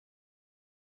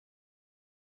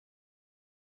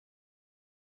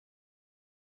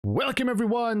Welcome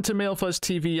everyone to MailFuzz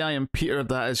TV. I am Peter,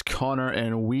 that is Connor,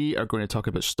 and we are going to talk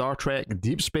about Star Trek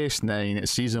Deep Space Nine,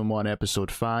 Season 1,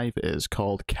 Episode 5. It is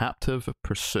called Captive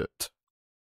Pursuit.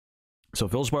 So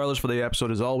full spoilers for the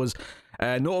episode as always.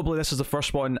 Notably, this is the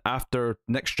first one after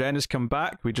Next Gen has come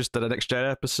back. We just did a Next Gen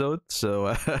episode,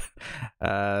 so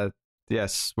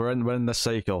yes, we're in this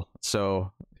cycle.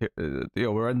 So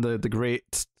we're in the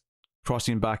great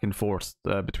crossing back and forth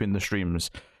between the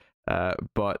streams.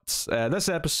 But this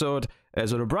episode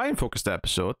is an O'Brien focused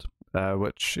episode,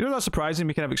 which, not surprising.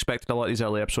 We kind of expected a lot of these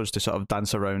early episodes to sort of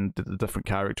dance around the different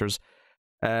characters.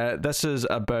 This is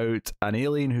about an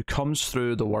alien who comes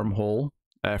through the wormhole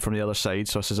from the other side.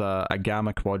 So this is a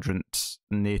Gamma Quadrant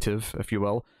native, if you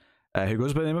will, who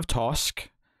goes by the name of Tosk.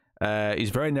 He's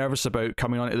very nervous about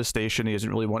coming onto the station. He doesn't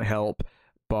really want help,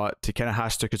 but he kind of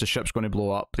has to because the ship's going to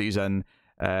blow up that he's in.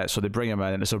 So they bring him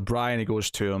in, and it's O'Brien who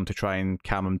goes to him to try and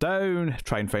calm him down,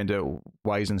 try and find out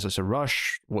why he's in such a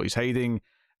rush, what he's hiding,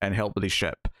 and help with his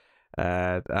ship.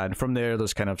 And from there,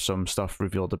 there's kind of some stuff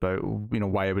revealed about,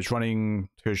 why he was running,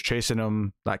 who's chasing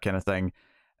him, that kind of thing.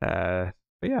 But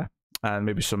yeah, and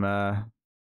maybe some,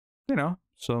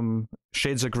 some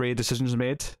shades of grey decisions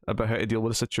made about how to deal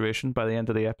with the situation by the end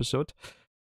of the episode.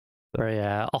 Very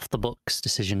off the books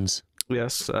decisions.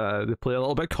 Yes, they play a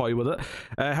little bit coy with it.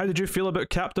 How did you feel about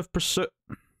Captive Pursuit?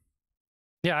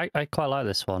 Yeah, I quite like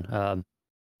this one.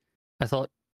 I thought,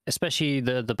 especially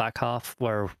the back half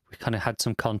where we kind of had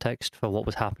some context for what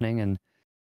was happening and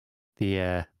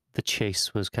the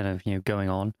chase was kind of going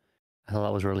on. I thought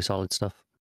that was really solid stuff.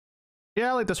 Yeah,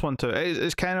 I like this one too.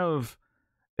 It's a kind of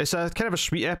a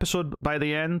sweet episode by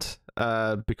the end,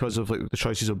 because of like the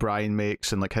choices O'Brien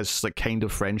makes and like his like kind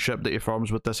of friendship that he forms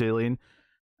with this alien.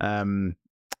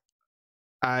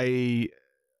 I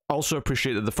also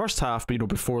appreciate that the first half,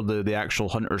 before the actual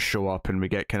hunters show up and we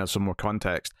get kind of some more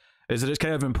context, is that it's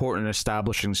kind of important in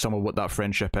establishing some of what that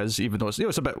friendship is, even though it's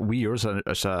a bit weird.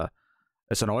 It's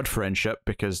an odd friendship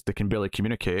because they can barely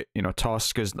communicate.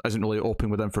 Tosk isn't really open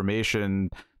with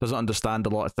information, doesn't understand a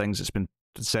lot of things that's been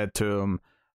said to him,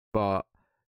 but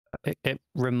it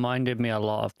reminded me a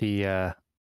lot of the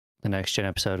Next Gen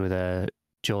episode with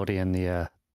Geordi and the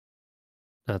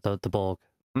Borg.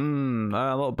 A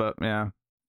little bit, yeah.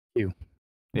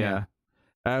 Yeah.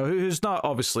 Who's not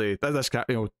obviously this guy.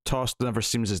 Tosk never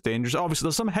seems as dangerous. Obviously,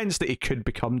 there's some hints that he could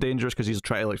become dangerous because he's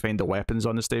trying to find the weapons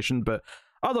on the station. But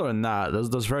other than that,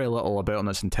 there's very little about him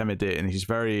that's intimidating. He's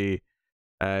very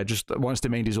just wants to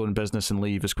mind his own business and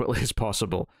leave as quickly as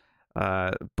possible.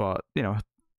 But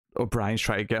O'Brien's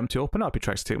trying to get him to open up. He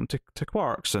tries to take him to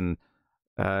Quark's and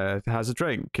has a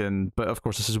drink. But of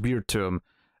course, this is weird to him.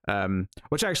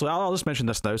 Which actually, I'll just mention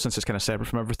this now since it's kind of separate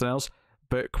from everything else.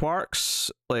 But Quark's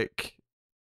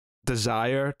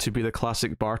desire to be the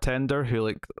classic bartender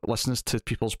who listens to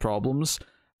people's problems.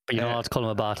 But you're not allowed to call him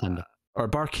a bartender. Or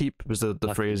barkeep was the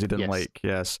phrase he didn't like.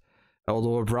 Yes,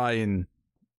 although O'Brien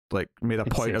made a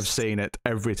point of saying it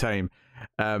every time.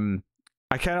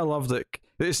 I kind of love that.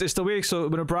 It's the way. So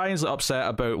when O'Brien's upset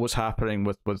about what's happening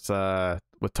with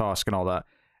Tosk and all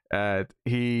that,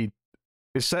 he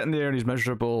is sitting there and he's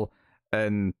miserable,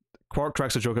 and Quark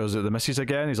cracks a joke as the missus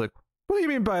again. He's like, "What do you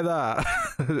mean by that?"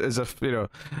 As if him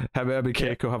and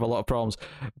Keiko have a lot of problems,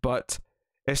 but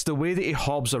it's the way that he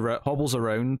hobbles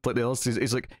around like the others.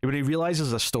 He's like, when he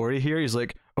realizes a story here, he's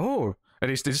like, "Oh,"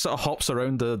 and he just sort of hops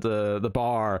around the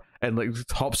bar and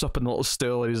hops up in the little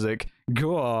stool, and he's like,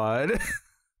 "Go on."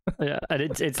 Yeah, and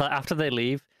it's like after they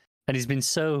leave, and he's been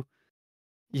so,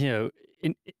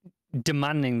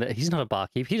 demanding that he's not a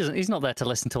barkeep. He's not there to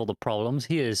listen to all the problems.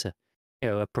 He is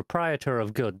a proprietor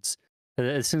of goods. And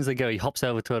as soon as they go, he hops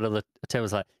over to another table.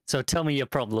 Like, so tell me your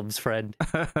problems, friend.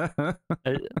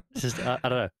 It's just I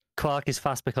don't know. Quark is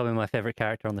fast becoming my favorite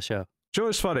character on the show. Joe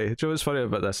is funny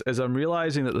about this is I'm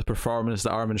realizing that the performance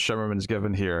that Armin Shimerman's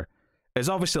given here is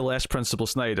obviously less Principal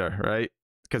Snyder, right?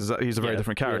 Because he's a very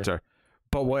different character. Yeah.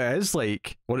 But what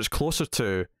it's closer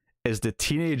to is the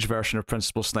teenage version of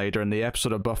Principal Snyder in the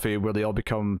episode of Buffy where they all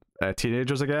become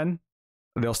teenagers again.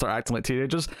 And they all start acting like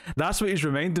teenagers. That's what he's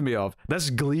reminding me of. This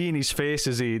glee in his face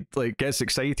as he gets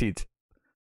excited.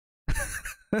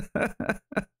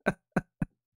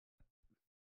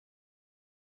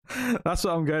 That's what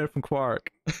I'm getting from Quark.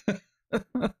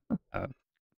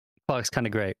 Quark's kind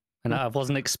of great, and I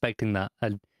wasn't expecting that.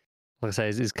 And like I say,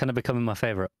 it's kind of becoming my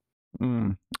favorite.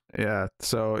 Yeah,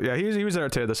 so yeah, he was there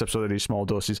to this episode in these small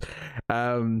doses.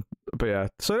 But yeah,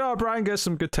 so Brian gets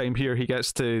some good time here. He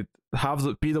gets to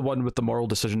be the one with the moral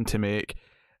decision to make.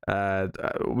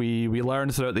 We learn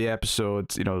throughout the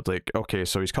episode, okay,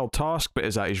 so he's called Tosk, but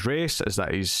is that his race? Is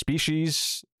that his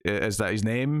species? is that his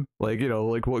name? Like, you know,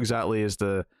 like what exactly is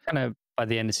the Kind of by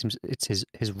the end, it seems it's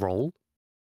his role.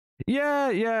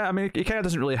 Yeah. I mean, he kind of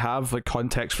doesn't really have like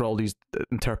context for all these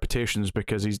interpretations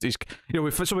because he's you know,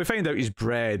 we find out he's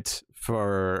bred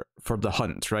for the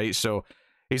hunt, right? So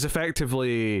he's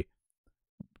effectively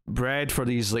bred for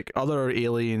these like other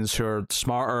aliens who are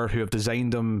smarter, who have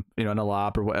designed him, you know, in a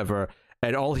lab or whatever.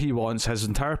 And all he wants, his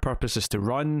entire purpose, is to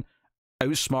run,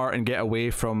 outsmart, and get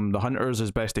away from the hunters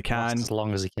as best he can, as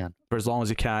long as he can, for as long as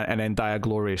he can, and then die a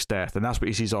glorious death. And that's what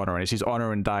he sees honor in. He sees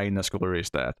honor in dying this glorious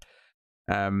death.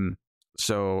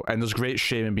 So, and there's great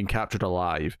shame in being captured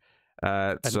alive.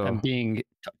 And being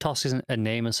Tosk isn't a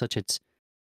name as such. It's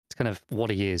kind of what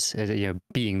he is. You know,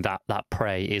 being that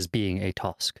prey is being a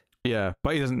Tosk. Yeah,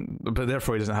 but he doesn't. But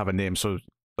therefore, he doesn't have a name. So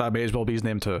that may as well be his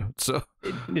name too. So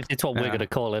it's what we're going to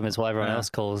call him. It's what everyone else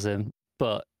calls him.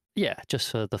 But yeah, just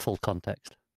for the full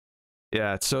context.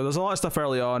 Yeah, so there's a lot of stuff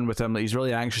early on with him. Like, he's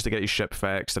really anxious to get his ship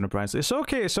fixed, and O'Brien's like, it's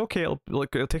okay. It'll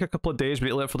take a couple of days. We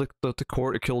need to let for the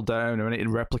core to cool down, and we need to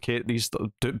replicate these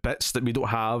bits that we don't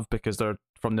have because they're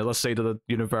from the other side of the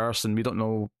universe, and we don't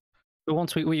know. But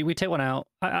once we take one out,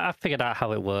 I figured out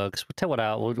how it works. We'll take one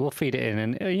out. We'll feed it in,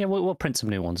 and yeah, we'll print some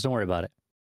new ones. Don't worry about it.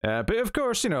 But of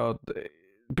course, you know,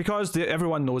 because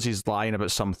everyone knows he's lying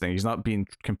about something, he's not being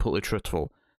completely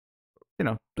truthful. You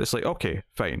know, it's like, okay,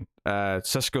 fine.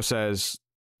 Sisko says,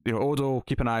 you know, Odo,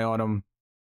 keep an eye on him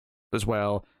as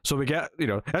well. So we get, you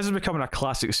know, this is becoming a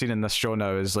classic scene in this show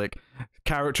now, is like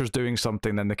characters doing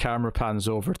something, then the camera pans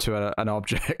over to an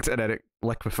object and then it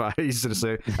liquefies and it's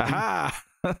like, aha!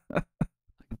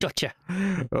 Gotcha.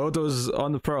 Odo's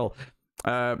on the prowl.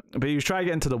 But you try to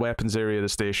get into the weapons area of the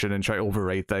station and try to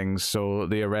override things, so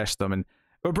they arrest them. And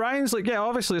O'Brien's like, yeah,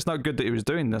 obviously it's not good that he was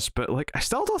doing this, but like, I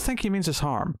still don't think he means us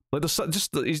harm. Like,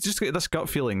 he's just got this gut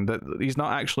feeling that he's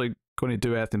not actually going to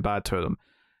do anything bad to them.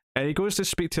 And he goes to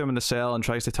speak to him in the cell and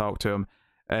tries to talk to him,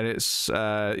 and it's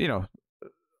you know,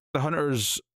 the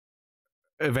hunters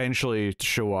eventually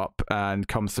show up and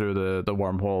come through the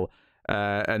wormhole.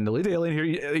 And the lead alien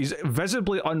here, he's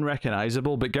visibly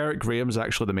unrecognizable, but Garrett Graham's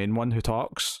actually the main one who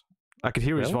talks. I could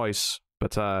hear his voice,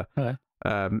 but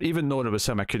even knowing it was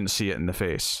him, I couldn't see it in the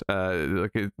face.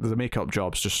 Like the makeup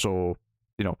job's just so,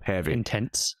 you know, heavy,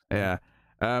 intense. Yeah.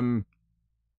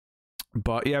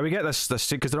 But yeah, we get this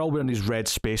because they're all wearing these red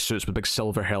spacesuits with big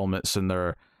silver helmets, and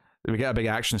we get a big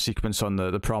action sequence on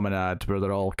the promenade where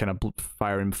they're all kind of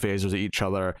firing phasers at each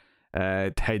other,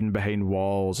 hiding behind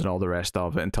walls and all the rest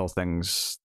of it until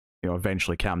things, you know,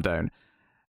 eventually calm down.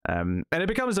 And it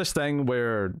becomes this thing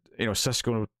where, you know,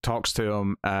 Sisko talks to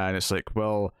him, and it's like,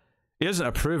 well, he doesn't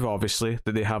approve, obviously,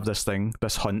 that they have this thing,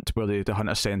 this hunt, where they hunt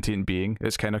a sentient being.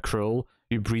 It's kind of cruel.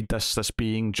 You breed this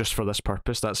being just for this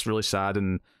purpose. That's really sad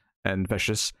and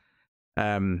vicious.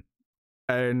 And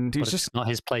he's just, it's not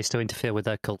his place to interfere with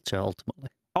their culture, ultimately.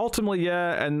 Ultimately,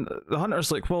 yeah, and the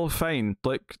hunter's like, well, fine,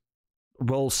 like,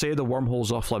 we'll say the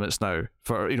wormhole's off limits now.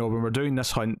 For, you know, when we're doing this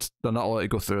hunt, they're not allowed to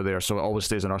go through there, so it always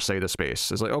stays on our side of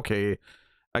space. It's like, okay,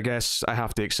 I guess I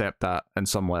have to accept that in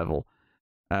some level.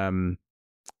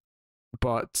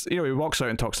 But, you know, he walks out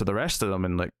and talks to the rest of them,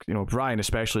 and, like, you know, Brian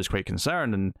especially is quite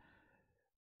concerned, and,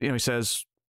 you know, he says,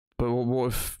 but what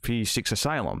if he seeks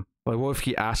asylum? Like, what if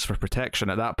he asks for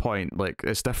protection? At that point, like,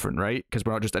 it's different, right? Because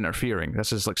we're not just interfering.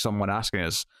 This is like someone asking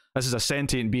us. This is a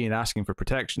sentient being asking for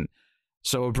protection.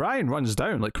 So O'Brien runs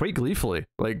down, like, quite gleefully,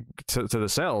 like, to the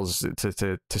cells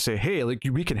to say, hey, like,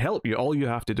 we can help you. All you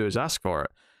have to do is ask for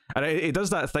it. And he does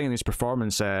that thing in his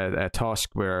performance, Tosk,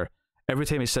 where every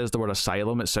time he says the word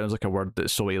asylum, it sounds like a word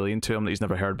that's so alien to him that he's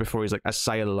never heard before. He's like,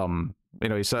 asylum. You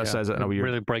know, he says it in a weird...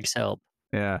 really breaks it up.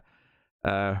 Yeah.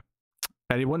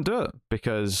 And he won't do it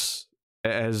because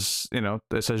it is, you know,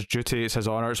 it's his duty, it's his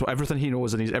honor. So everything he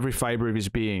knows and every fiber of his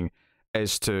being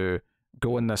is to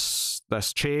go in this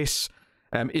chase.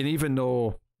 And even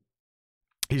though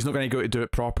he's not going to go to do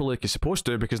it properly like he's supposed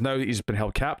to, because now that he's been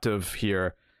held captive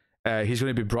here, he's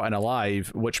going to be brought in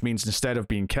alive, which means instead of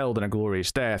being killed in a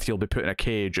glorious death, he'll be put in a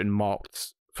cage and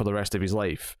mocked for the rest of his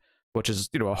life, which is,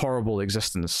 you know, a horrible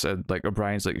existence. And like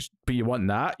O'Brien's like, but you want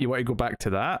that? You want to go back to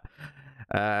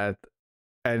that?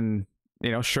 And, you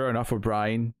know, sure enough,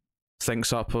 O'Brien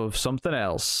thinks up of something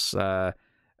else.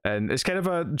 And it's kind of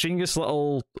a genius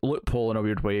little loophole in a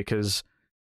weird way, because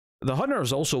the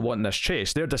hunters also want this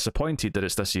chase. They're disappointed that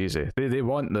it's this easy. They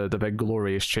want the big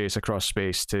glorious chase across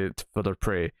space for their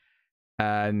prey.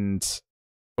 And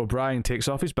O'Brien takes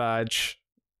off his badge,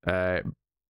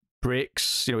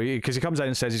 breaks, you know, because he comes out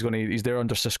and says he's there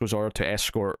under Sisko's order to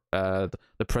escort the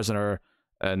prisoner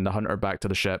and the hunter back to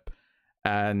the ship.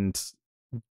 And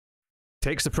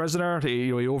takes the prisoner.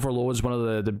 He overloads one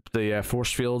of the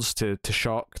force fields to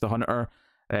shock the hunter.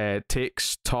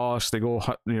 Takes Tosk. They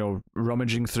go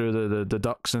rummaging through the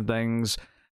ducts and things.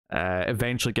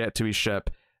 Eventually get to his ship.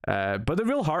 But the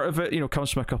real heart of it,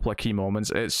 comes from a couple of key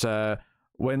moments. It's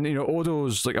when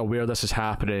Odo's like aware this is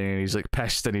happening, and he's like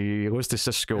pissed, and he goes to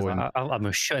Cisco and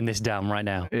I'm shutting this down right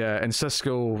now. Yeah, and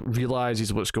Cisco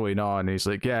realizes what's going on. He's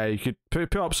like, yeah, you could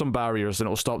put up some barriers and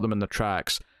it'll stop them in their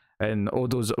tracks. And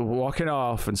Odo's walking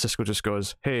off, and Cisco just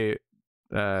goes, hey,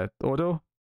 Odo,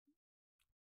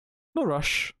 no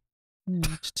rush.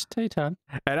 Just take your time.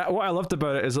 And what I loved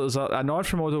about it is it was a nod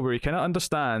from Odo where he kind of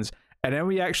understands, and then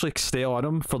we actually stay on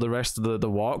him for the rest of the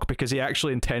walk, because he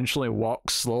actually intentionally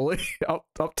walks slowly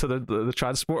up to the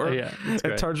transporter. Yeah,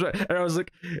 and turns right. And I was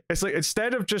like, it's like,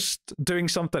 instead of just doing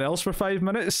something else for 5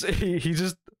 minutes, he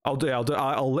just, I'll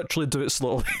literally do it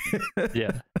slowly.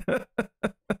 Yeah.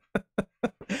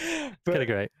 Kind of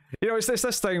great. It's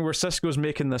this thing where Cisco's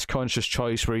making this conscious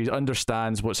choice where he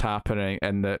understands what's happening,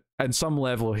 and that at some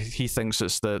level he thinks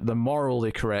it's the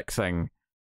morally correct thing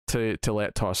to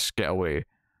let Tosk get away.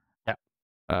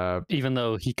 Even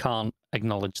though he can't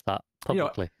acknowledge that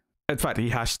publicly. In fact, he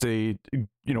has to,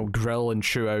 grill and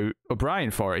chew out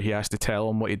O'Brien for it. He has to tell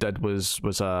him what he did was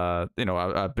a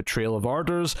betrayal of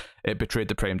orders. It betrayed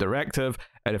the Prime Directive,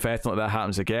 and if anything like that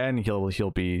happens again,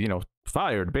 he'll be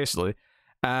fired basically.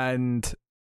 And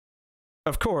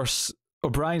of course,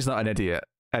 O'Brien's not an idiot,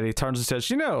 and he turns and says,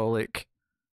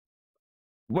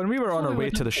 when we were on our way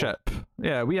to the ship,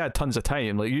 we had tons of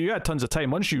time. Like, you had tons of time.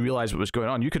 Once you realized what was going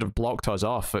on, you could have blocked us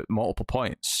off at multiple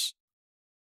points.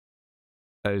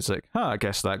 I was like, I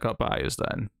guess that got by us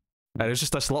then. And it's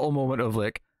just this little moment of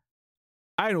like,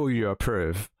 I know you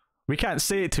approve. We can't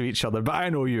say it to each other, but I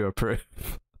know you approve.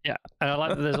 Yeah, and I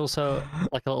like that there's also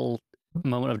like a little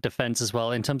moment of defense as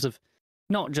well, in terms of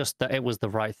not just that it was the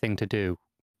right thing to do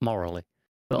morally,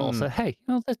 but also, hey,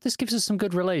 this gives us some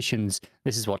good relations.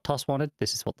 This is what Toss wanted.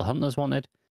 This is what the Hunters wanted.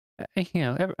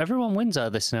 Everyone wins out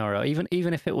of this scenario,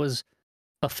 even if it was,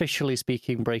 officially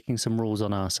speaking, breaking some rules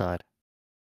on our side.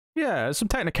 Yeah, some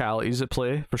technicalities at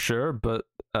play, for sure, but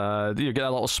you get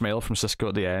a little smile from Cisco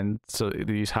at the end, so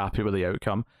he's happy with the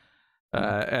outcome.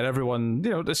 And everyone,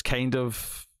 is kind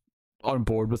of on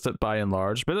board with it by and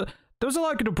large. But there was a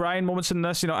lot of good O'Brien moments in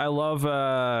this. I love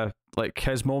like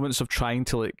his moments of trying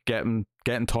to like getting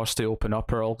Tosk to open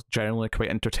up are all generally quite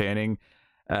entertaining.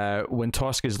 When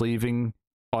Tosk is leaving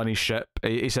on his ship,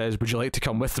 he says, "Would you like to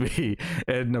come with me?"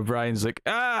 And O'Brien's like,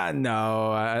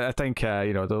 no, I think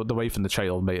the wife and the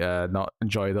child might not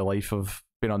enjoy the life of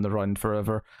being on the run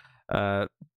forever,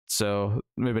 so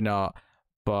maybe not.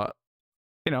 But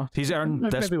he's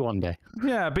earned this. Maybe one day.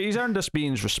 Yeah, but he's earned this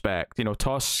being's respect.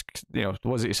 Tosk,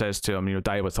 what is it he says to him?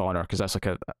 Die with honor, because that's like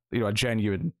a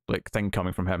genuine like thing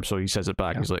coming from him. So he says it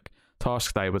back. Yeah. He's like,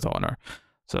 Tosk, die with honor.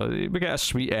 So we get a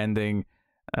sweet ending,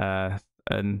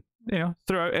 and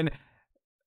throughout, and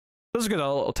there's good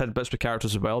little tidbits with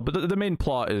characters as well. But the main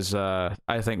plot is, I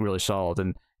think, really solid,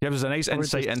 and gives us a nice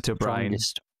insight into Brian.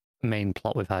 Main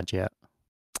plot we've had yet.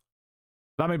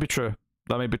 That may be true.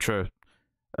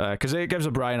 Because it gives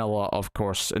O'Brien a lot, of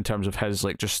course, in terms of his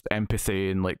like just empathy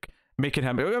and like making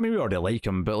him. I mean, we already like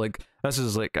him, but like this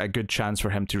is like a good chance for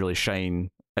him to really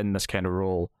shine in this kind of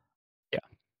role. Yeah.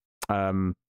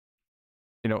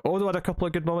 Although had a couple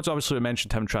of good moments. Obviously, we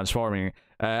mentioned him transforming.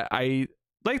 I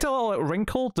liked a little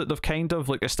wrinkle that they've kind of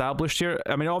like established here.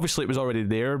 I mean, obviously it was already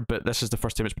there, but this is the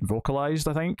first time it's been vocalized.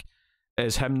 I think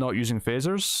is him not using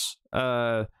phasers.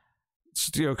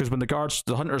 Because when the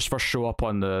hunters first show up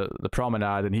on the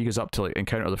promenade, and he goes up to like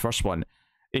encounter the first one,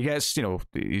 he gets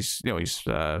he's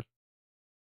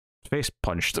face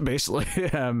punched basically.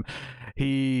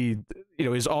 He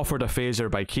he's offered a phaser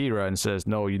by Kira and says,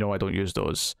 no, I don't use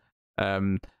those.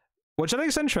 Which I think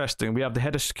is interesting. We have the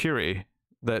head of security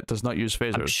that does not use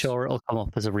phasers. I'm sure it'll come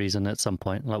up as a reason at some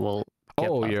point. Like, well,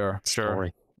 yeah, sure.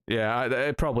 Yeah,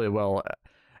 it probably will.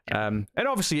 And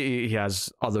obviously he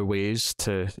has other ways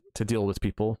to deal with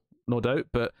people, no doubt,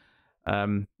 but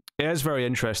it is very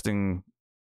interesting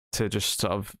to just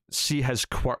sort of see his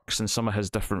quirks and some of his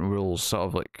different rules sort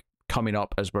of like coming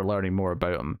up as we're learning more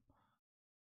about him.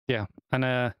 Yeah, and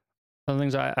one of the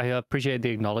things I appreciate the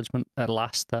acknowledgement at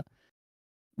last that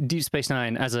Deep Space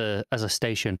Nine as a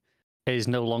station is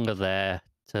no longer there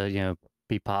to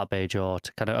be part of Bajor,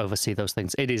 to kind of oversee those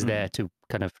things. It is there to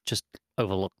kind of just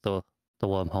overlook the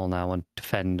wormhole now and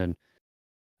defend and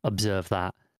observe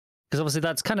that, because obviously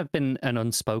that's kind of been an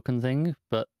unspoken thing,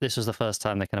 but this was the first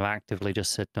time they kind of actively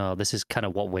just said, no, this is kind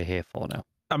of what we're here for now.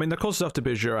 I mean, they're close enough to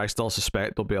Bajor. I still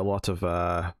suspect there'll be a lot of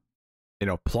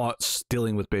plots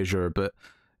dealing with Bajor, but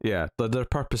Yeah, their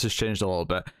purpose has changed a little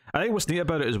bit. I think what's neat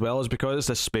about it as well is because it's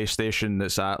this space station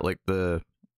that's at like the,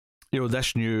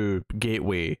 this new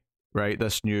gateway, right?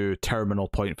 This new terminal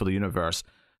point for the universe.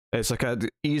 It's like an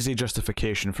easy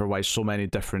justification for why so many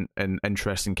different and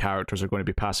interesting characters are going to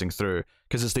be passing through,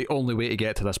 because it's the only way to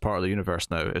get to this part of the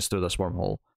universe now is through this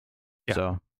wormhole. Yeah.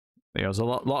 So, there's a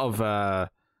lot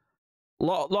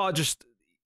of just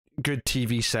good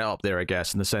TV setup there, I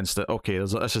guess, in the sense that, okay,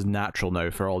 this is natural now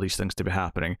for all these things to be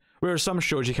happening. Whereas some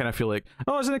shows you kind of feel like,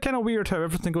 oh, isn't it kind of weird how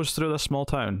everything goes through this small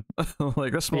town?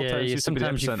 Like this small town seems to be the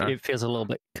epicenter. It feels a little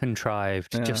bit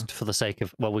contrived, just for the sake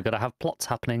of, well, we've got to have plots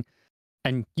happening,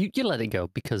 and you let it go,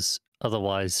 because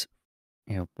otherwise,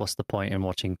 what's the point in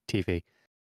watching TV?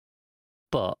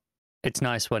 But it's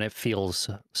nice when it feels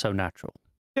so natural.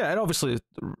 Yeah, and obviously,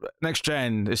 next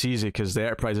gen, it's easy because the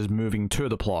Enterprise is moving to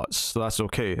the plots, so that's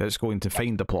okay. It's going to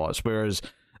find the plots, whereas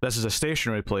this is a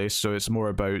stationary place, so it's more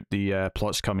about the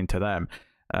plots coming to them.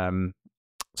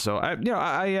 So I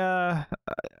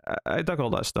dug all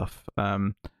that stuff.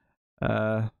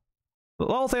 The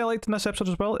little thing I liked in this episode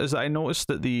as well is that I noticed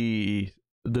that the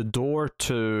door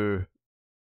to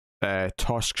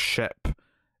Tosk's ship,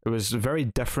 it was very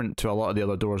different to a lot of the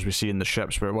other doors we see in the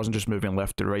ships, where it wasn't just moving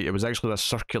left to right. It was actually a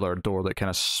circular door that kind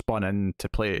of spun into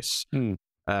place.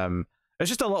 It's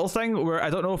just a little thing where I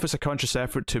don't know if it's a conscious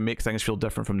effort to make things feel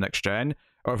different from next gen,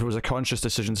 or if it was a conscious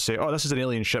decision to say, oh, this is an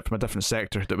alien ship from a different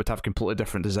sector that would have completely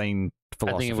different design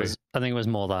philosophy. I think it was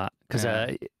more that, because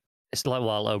it's like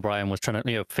while O'Brien was trying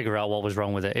to figure out what was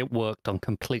wrong with it, it worked on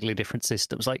completely different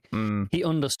systems. Like he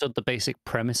understood the basic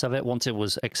premise of it once it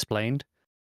was explained,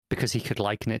 because he could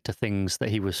liken it to things that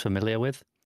he was familiar with.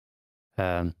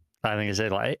 I think it's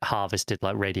like it harvested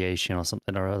like radiation or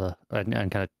something or other,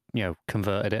 and kind of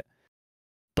converted it.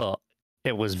 But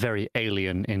it was very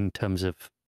alien in terms of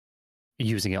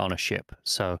using it on a ship.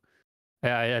 So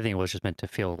I think it was just meant to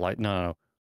feel like no,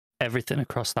 everything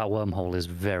across that wormhole is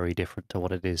very different to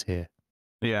what it is here.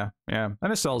 Yeah, and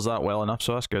it sells that well enough,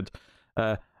 so that's good.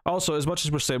 Also, as much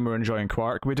as we're saying we're enjoying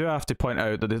Quark, we do have to point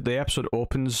out that the episode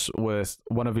opens with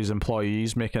one of his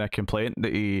employees making a complaint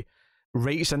that he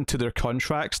writes into their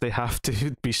contracts they have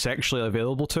to be sexually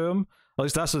available to him. At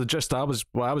least that's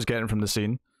what I was getting from the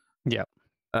scene. Yeah.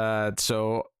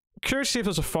 So curious to see if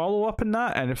there's a follow-up in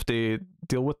that, and if they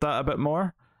deal with that a bit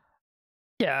more.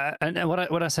 Yeah, and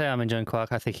when I say I'm enjoying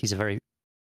Quark, I think he's a very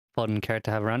fun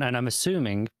character to have around, and I'm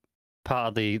assuming part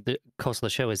of the course of the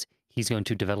show is he's going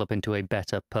to develop into a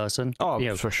better person.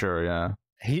 Oh, for sure, yeah.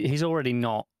 He's already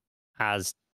not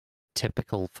as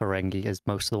typical Ferengi as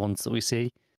most of the ones that we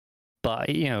see, but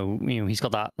he's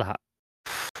got that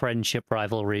friendship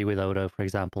rivalry with Odo, for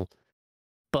example.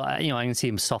 But I can see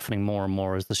him softening more and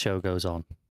more as the show goes on.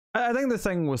 I think the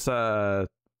thing with the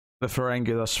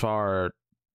Ferengi thus far,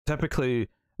 typically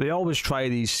they always try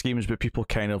these schemes, but people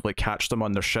kind of like catch them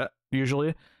on their shit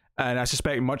usually. And I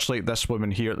suspect, much like this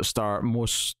woman here at the start,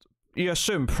 you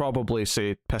assume probably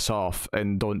say piss off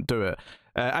and don't do it.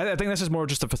 I think this is more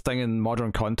just a thing in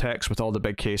modern context with all the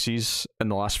big cases in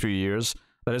the last few years,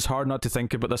 that it's hard not to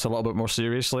think about this a little bit more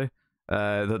seriously.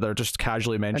 That they're just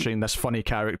casually mentioning this funny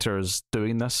character is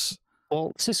doing this.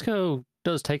 Well, Sisko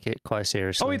does take it quite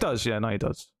seriously. Oh, he does, yeah, no, he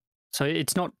does. So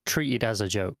it's not treated as a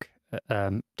joke,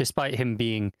 despite him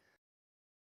being,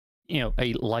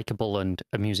 a likable and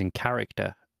amusing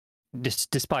character.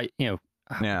 Despite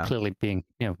clearly being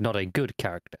not a good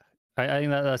character. I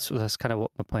think that's kind of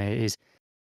what my point is.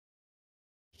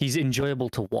 He's enjoyable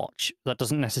to watch. That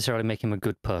doesn't necessarily make him a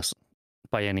good person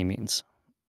by any means.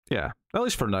 Yeah, at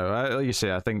least for now. Like you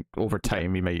say, I think over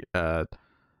time he might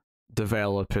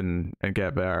develop and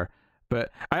get better. But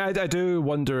I do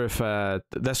wonder if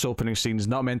this opening scene is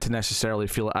not meant to necessarily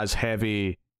feel as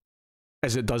heavy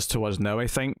as it does to us now, I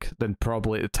think, than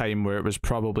probably at the time, where it was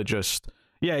probably just,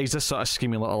 yeah, he's this sort of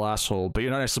scheming little asshole, but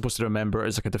you're not supposed to remember it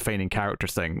as like a defining character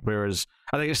thing. Whereas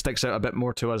I think it sticks out a bit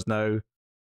more to us now.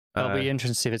 It'll be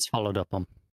interesting to see if it's followed up on.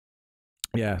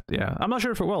 Yeah. I'm not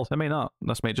sure if it will. It may not.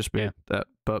 This might just be it.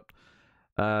 But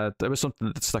it was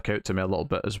something that stuck out to me a little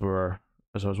bit as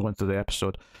I was going through the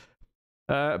episode.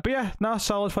 But yeah, no,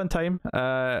 solid fun time.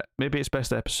 Maybe it's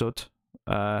best episode.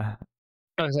 I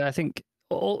think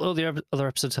all the other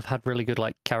episodes have had really good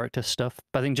like character stuff.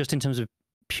 But I think just in terms of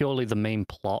purely the main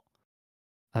plot,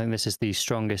 I think this is the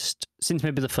strongest since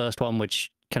maybe the first one, which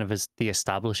kind of is the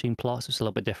establishing plot, so it's a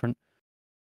little bit different.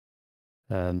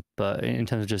 But in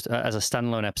terms of just as a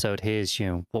standalone episode, here's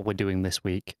what we're doing this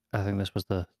week. I think this was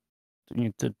the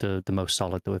most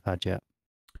solid that we've had yet.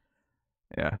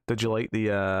 Yeah. Did you like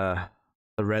the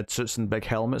red suits and big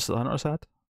helmets that the Hunters had?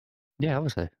 Yeah,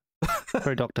 obviously.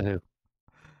 Very Doctor Who.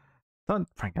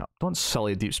 don't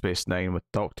sully Deep Space Nine with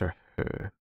Doctor Who.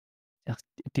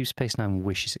 Deep Space Nine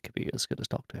wishes it could be as good as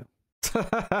Doctor Who.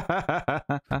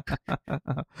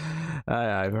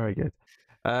 Aye, very good.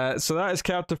 So that is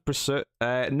Captive Pursuit.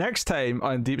 Next time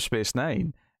on Deep Space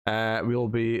Nine, we'll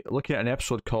be looking at an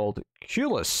episode called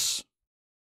Q-less.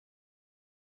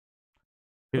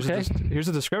 Here's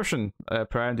a description per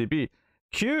IMDb.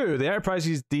 Q, the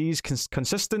Enterprise's D's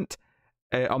consistent,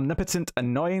 omnipotent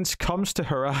annoyance comes to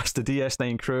harass the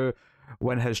DS9 crew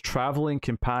when his traveling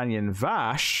companion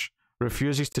Vash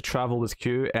refuses to travel with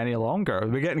Q any longer.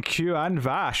 We're getting Q and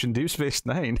Vash in Deep Space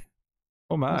Nine.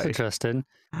 Oh my. That's interesting.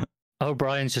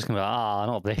 O'Brien's just going to be like,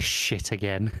 not this shit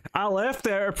again. I left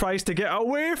the Enterprise to get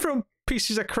away from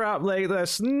pieces of crap like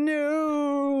this.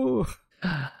 No!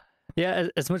 Yeah,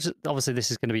 as much as obviously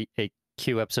this is going to be a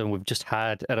Q episode and we've just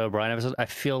had an O'Brien episode, I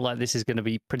feel like this is going to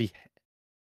be pretty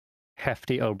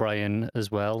hefty O'Brien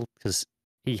as well, because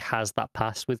he has that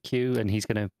past with Q and he's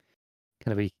going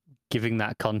to be giving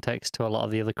that context to a lot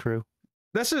of the other crew.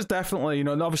 This is definitely,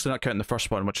 obviously not counting the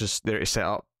first one, which is there to set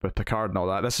up with Picard and all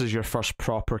that. This is your first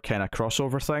proper kind of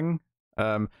crossover thing.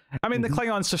 I mean, the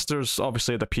Klingon sisters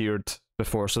obviously had appeared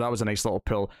before, so that was a nice little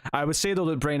pull. I would say, though,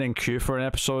 that bringing in Q for an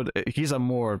episode, he's a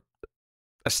more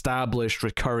established,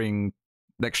 recurring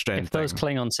Next Gen If those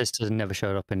Klingon sisters never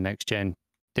showed up in Next Gen,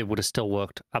 they would have still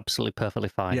worked absolutely perfectly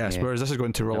fine. Yes, whereas this is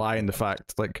going to rely on the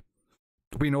fact, like,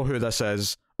 we know who this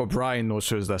is, O'Brien knows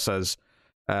who this is,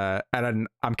 and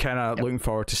I'm kind of looking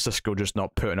forward to Sisko just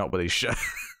not putting up with his shit.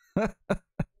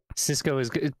 Sisko is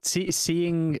good.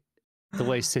 Seeing the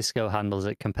way Sisko handles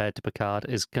it compared to Picard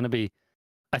is going to be...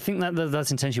 I think that's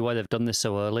intentionally why they've done this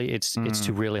so early. It's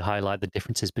to really highlight the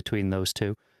differences between those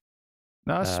two.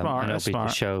 No, that's smart. And That's it'll be smart.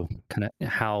 to show kind of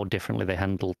how differently they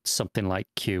handle something like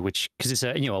Q, because it's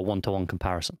a one-to-one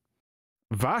comparison.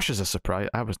 Vash is a surprise.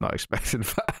 I was not expecting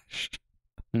Vash.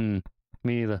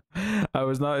 Me either. I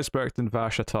was not expecting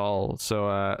Vash at all.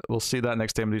 So we'll see that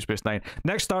next time in Deep Space Nine.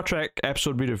 Next Star Trek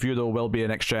episode we review, though, will be a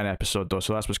Next Gen episode, though.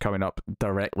 So that's what's coming up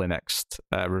directly next,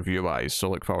 review-wise. So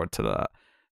look forward to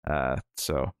that.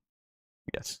 So,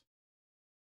 yes.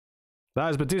 That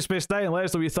has been Deep Space Nine. Let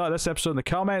us know what you thought of this episode in the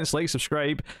comments. Like,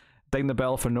 subscribe, ding the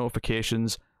bell for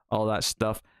notifications, all that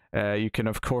stuff. You can,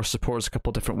 of course, support us a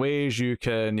couple different ways. You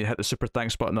can hit the super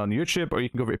thanks button on YouTube, or you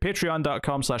can go over to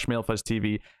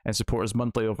patreon.com/MailFuzzTV and support us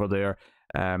monthly over there.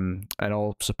 And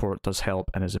all support does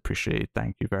help and is appreciated.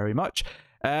 Thank you very much.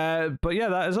 But yeah,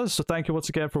 that is us. So thank you once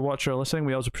again for watching or listening.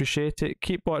 We always appreciate it.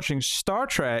 Keep watching Star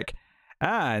Trek,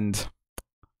 and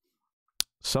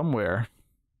somewhere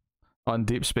on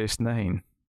Deep Space Nine,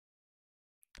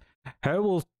 how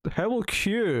will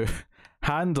Q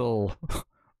handle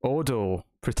Odo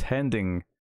pretending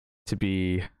to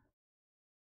be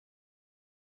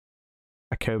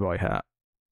a cowboy hat?